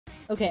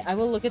Okay, I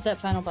will look at that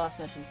final boss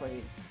mission for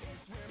you.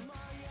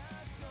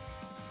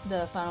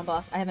 The final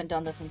boss. I haven't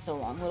done this in so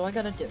long. What do I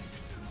gotta do?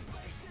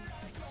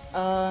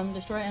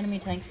 Destroy enemy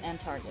tanks and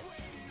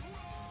targets.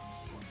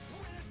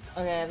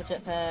 Okay, I have a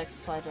jetpack,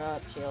 supply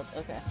drop, shield.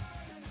 Okay.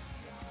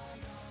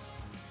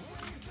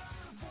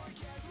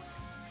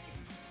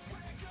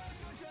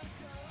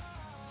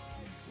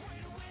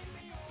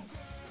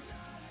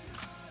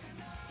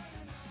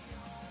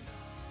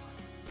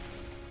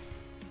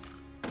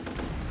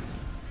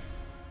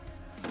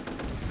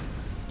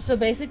 So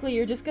basically,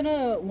 you're just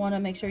gonna want to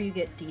make sure you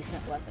get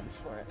decent weapons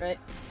for it, right?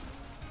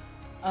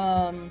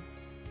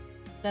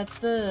 That's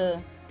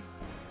the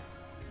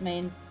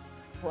main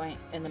point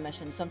in the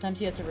mission. Sometimes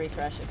you have to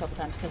refresh a couple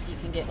times because you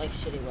can get, like,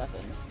 shitty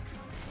weapons.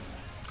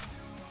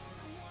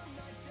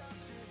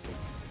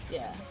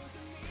 Yeah.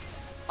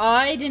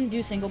 I didn't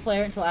do single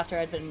player until after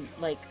I'd been,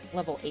 like,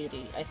 level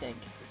 80, I think.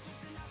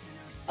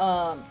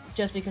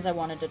 Just because I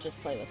wanted to just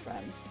play with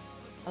friends.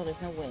 Oh,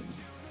 there's no wind.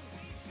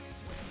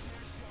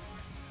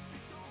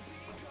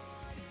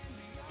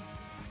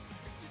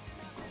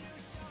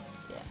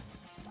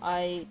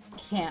 I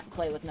can't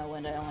play with no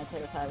wind, I only play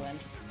with high wind.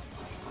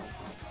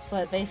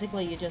 But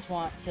basically you just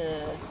want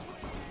to...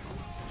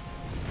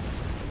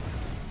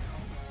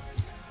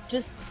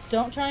 Just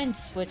don't try and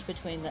switch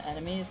between the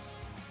enemies.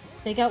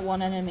 Take out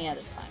one enemy at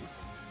a time.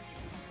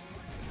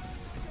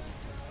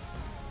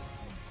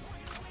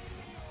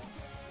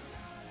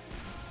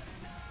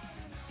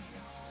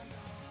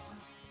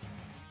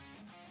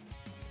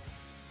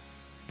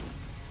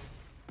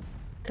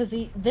 Because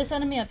this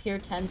enemy up here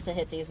tends to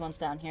hit these ones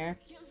down here.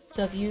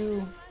 So if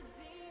you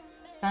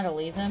kind of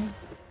leave him...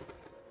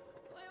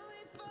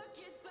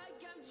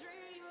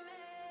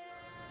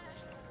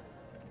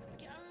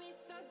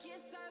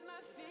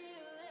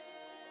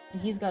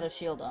 And he's got a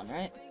shield on,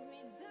 right?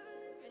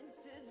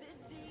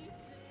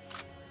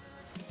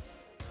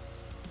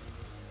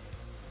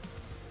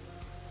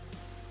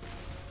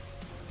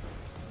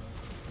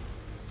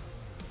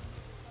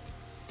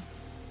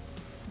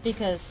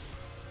 Because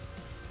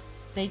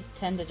they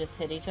tend to just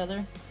hit each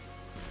other.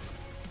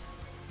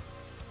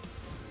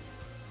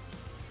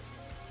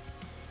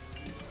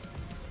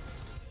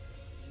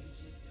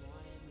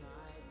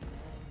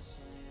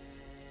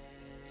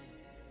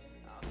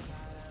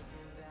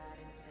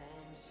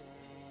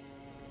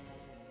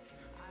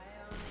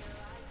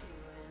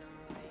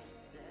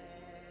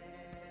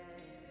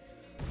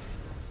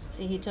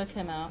 See, he took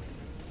him out.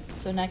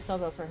 So next I'll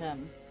go for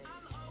him.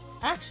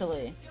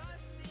 Actually,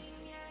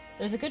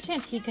 there's a good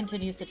chance he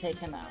continues to take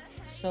him out.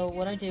 So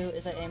what I do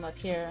is I aim up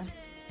here,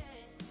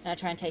 and I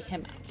try and take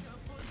him out.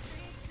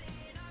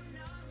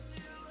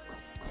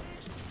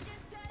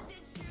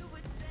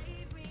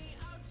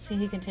 See,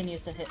 he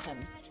continues to hit him.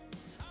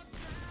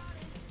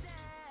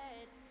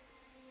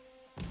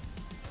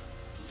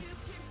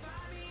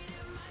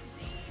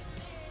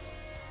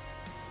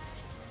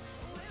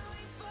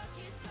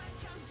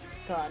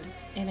 God,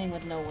 aiming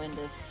with no wind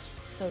is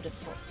so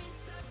difficult.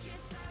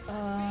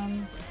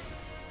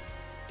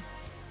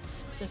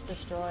 Just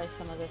destroy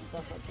some of this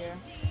stuff up here.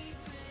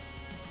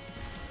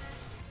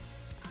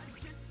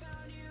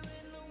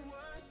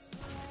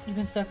 You've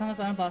been stuck on the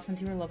final boss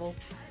since you were level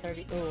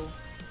 30. Oh.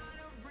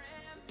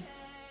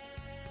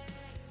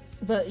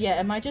 But yeah,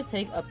 it might just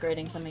take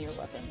upgrading some of your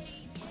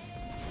weapons.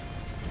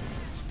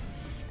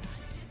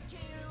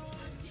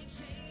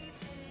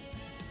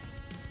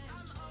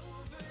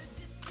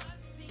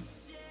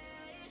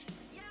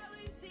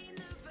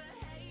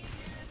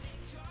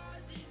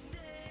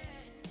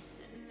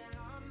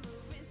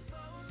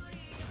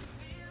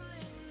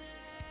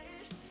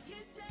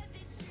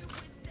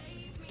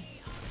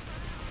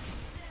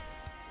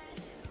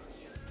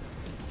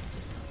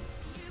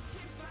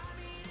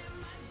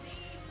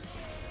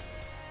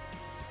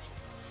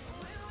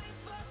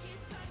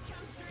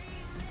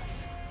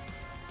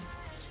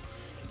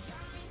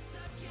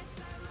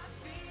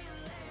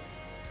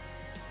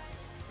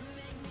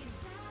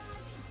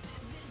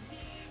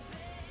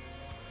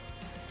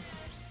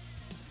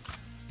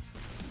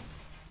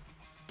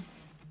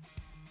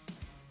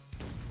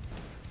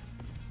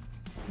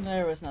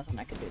 There was nothing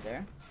I could do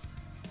there.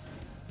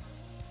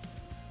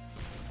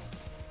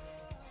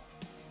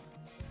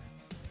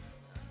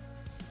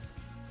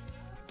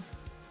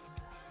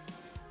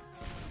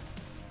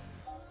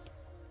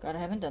 God, I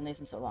haven't done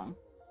these in so long.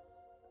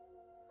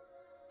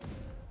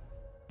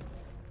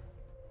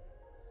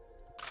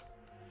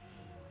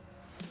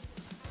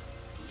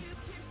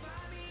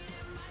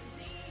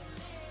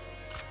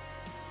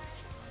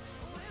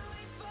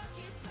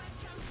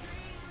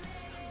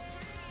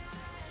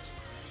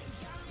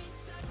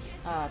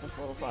 Ah, just a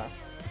little far.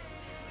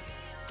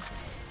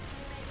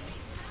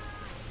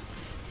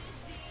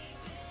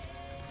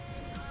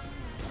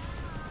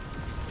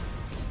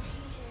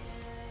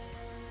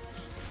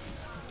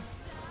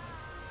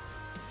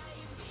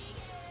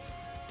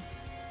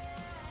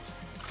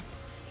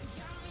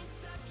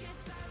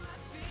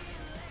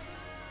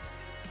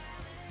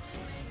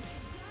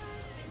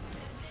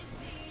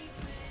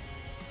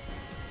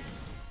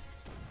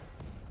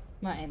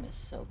 My aim is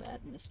so bad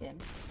in this game.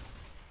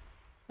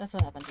 That's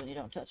what happens when you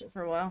don't touch it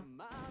for a while.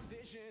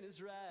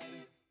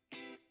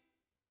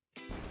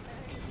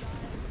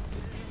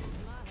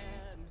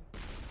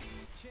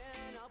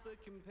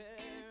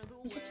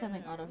 He keeps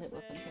having auto-hit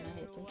weapons and I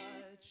hate this.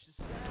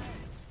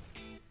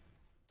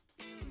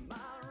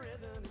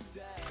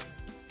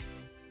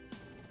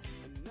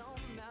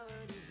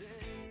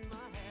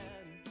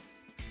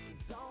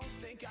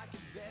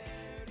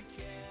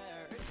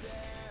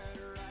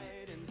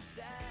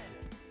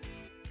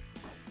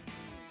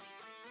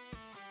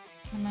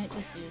 I might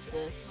just use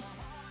this.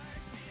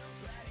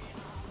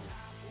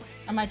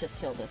 I might just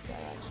kill this guy,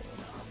 actually.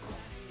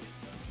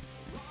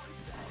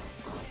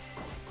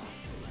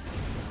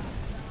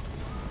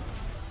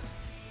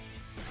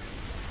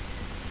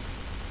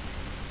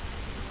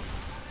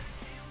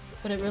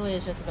 But it really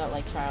is just about,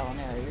 like, trial and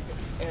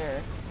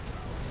error.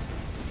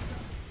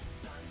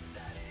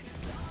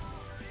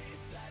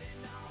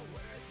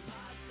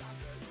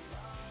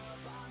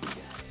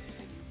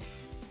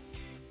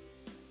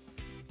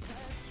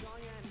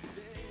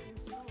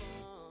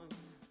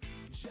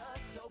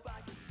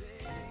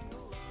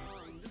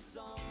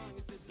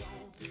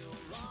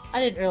 I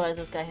didn't realize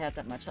this guy had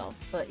that much health,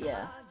 but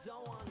yeah.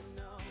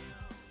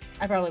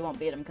 I probably won't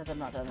beat him because I've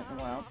not done it in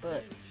a while,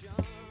 but...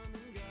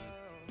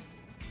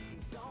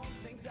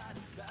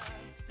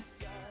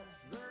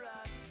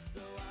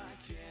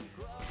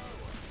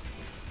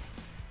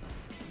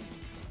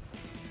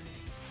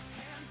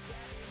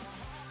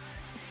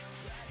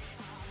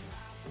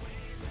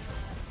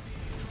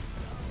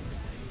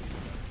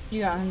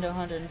 You got him to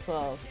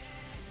 112.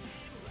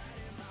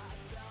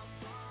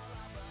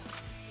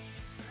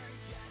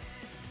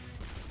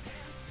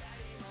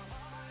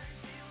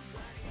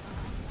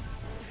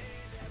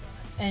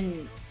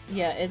 And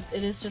yeah, it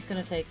is just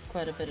gonna take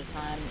quite a bit of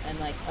time, and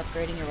like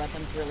upgrading your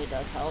weapons really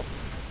does help.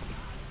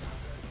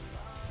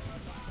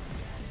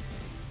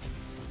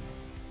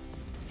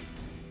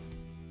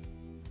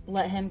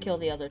 Let him kill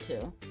the other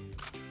two.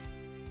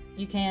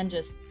 You can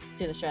just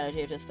do the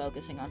strategy of just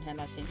focusing on him.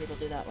 I've seen people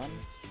do that one.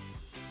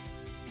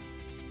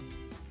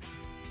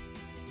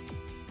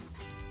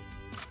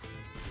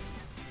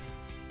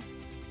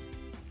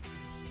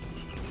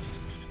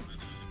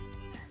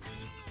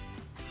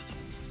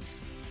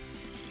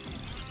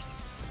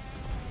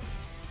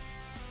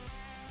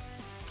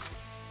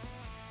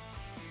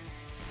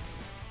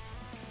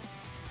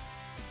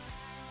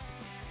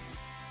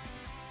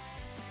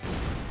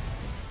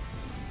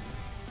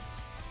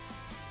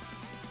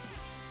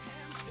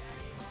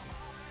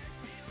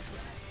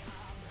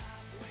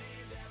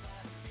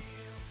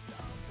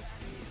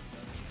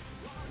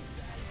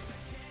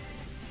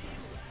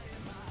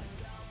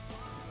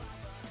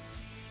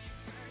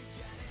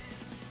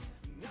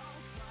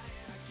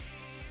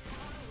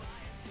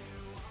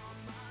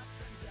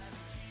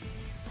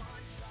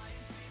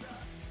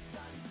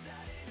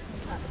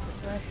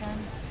 Time.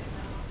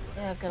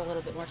 Yeah, I've got a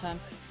little bit more time.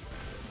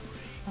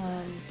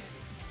 I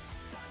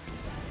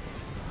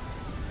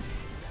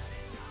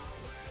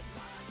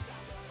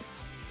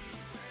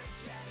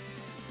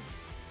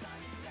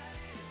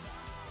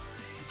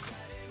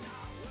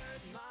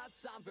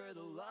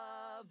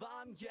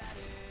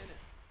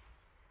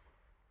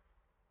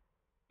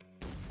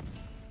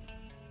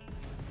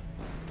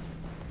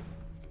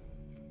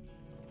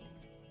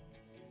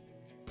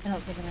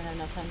don't think I'm gonna have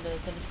enough time to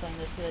finish playing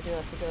this because I do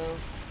have to go.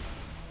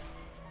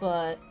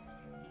 But,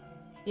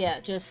 yeah,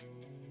 just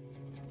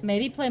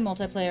maybe play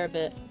multiplayer a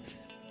bit,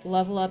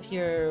 level up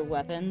your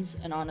weapons,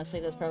 and honestly,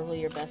 that's probably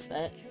your best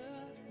bet.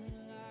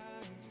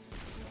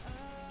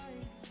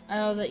 I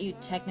know that you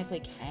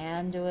technically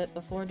can do it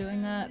before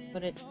doing that,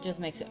 but it just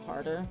makes it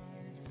harder.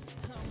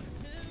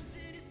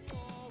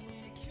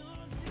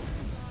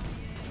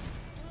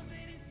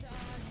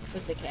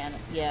 With the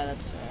cannon, yeah,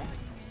 that's fair.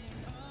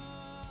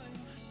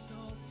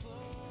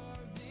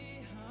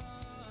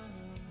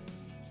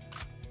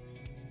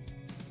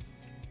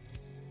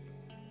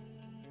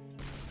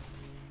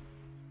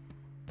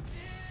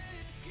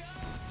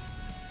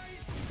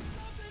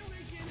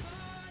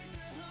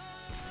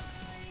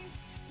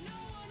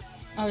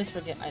 I always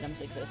forget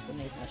items exist in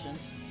these missions,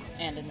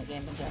 and in the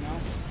game in general.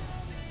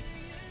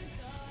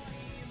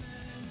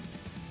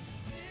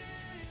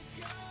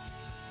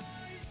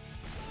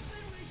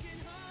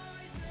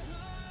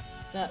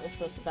 That was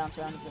supposed to bounce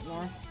around a bit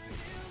more.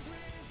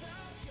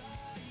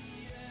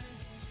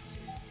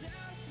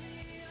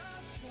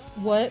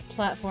 What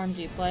platform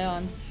do you play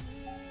on?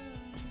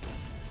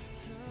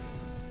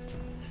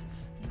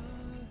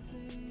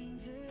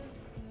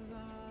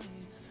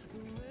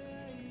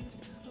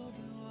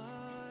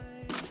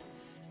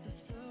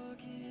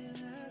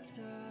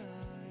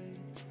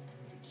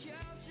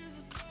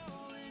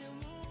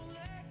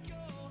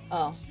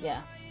 Oh,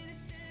 yeah.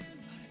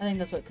 I think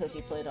that's what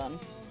Cookie played on.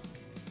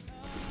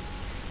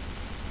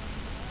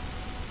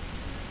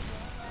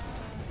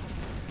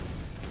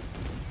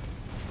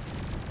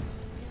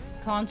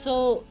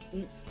 Console...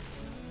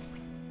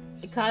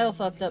 Kyle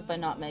fucked up by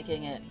not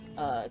making it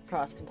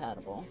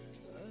cross-compatible.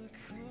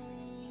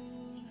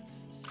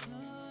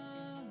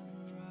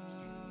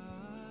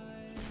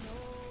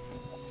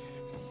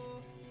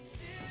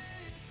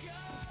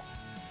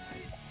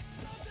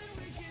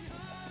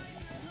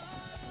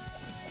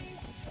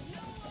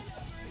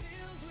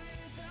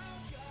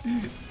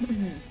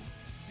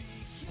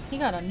 He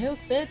got a nuke,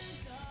 bitch.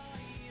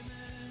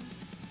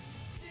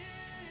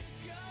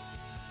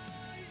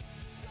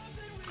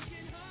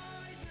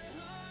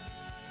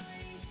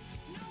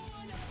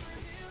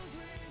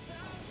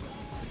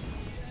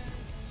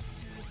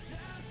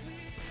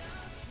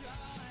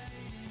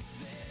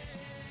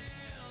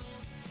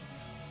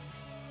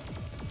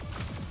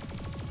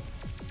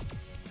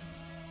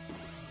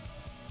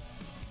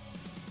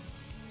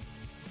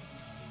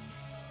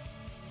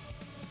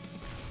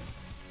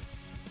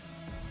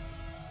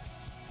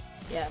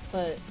 Yeah,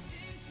 but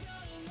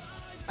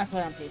I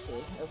play on PC,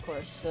 of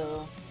course,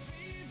 so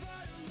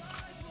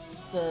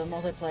the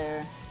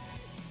multiplayer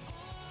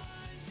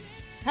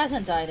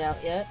hasn't died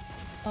out yet,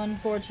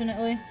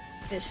 unfortunately.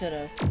 It should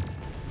have.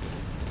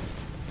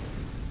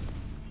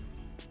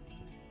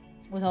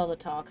 With all the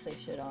toxic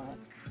shit on it.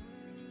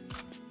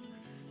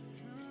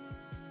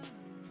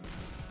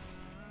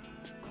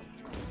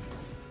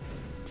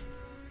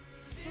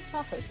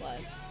 What tacos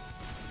like?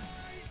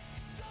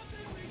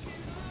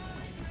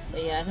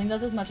 But yeah, I think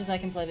that's as much as I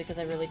can play because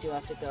I really do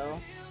have to go.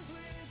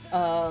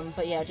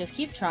 But yeah, just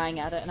keep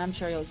trying at it and I'm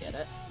sure you'll get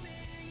it.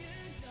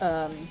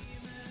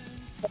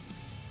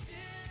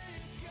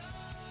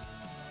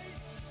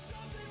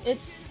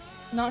 It's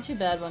not too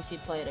bad once you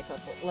play it a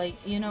couple, like,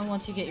 you know,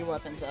 once you get your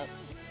weapons up.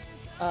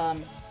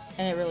 And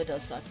it really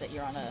does suck that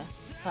you're on a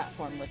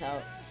platform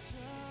without,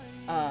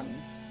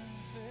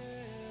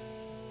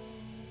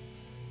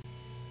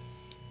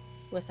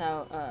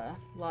 without a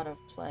lot of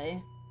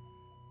play.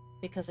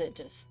 Because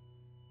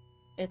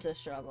it's a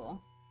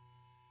struggle.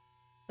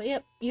 But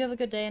yep, you have a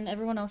good day, and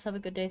everyone else have a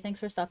good day. Thanks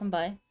for stopping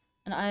by.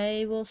 And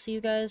I will see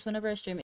you guys whenever I stream.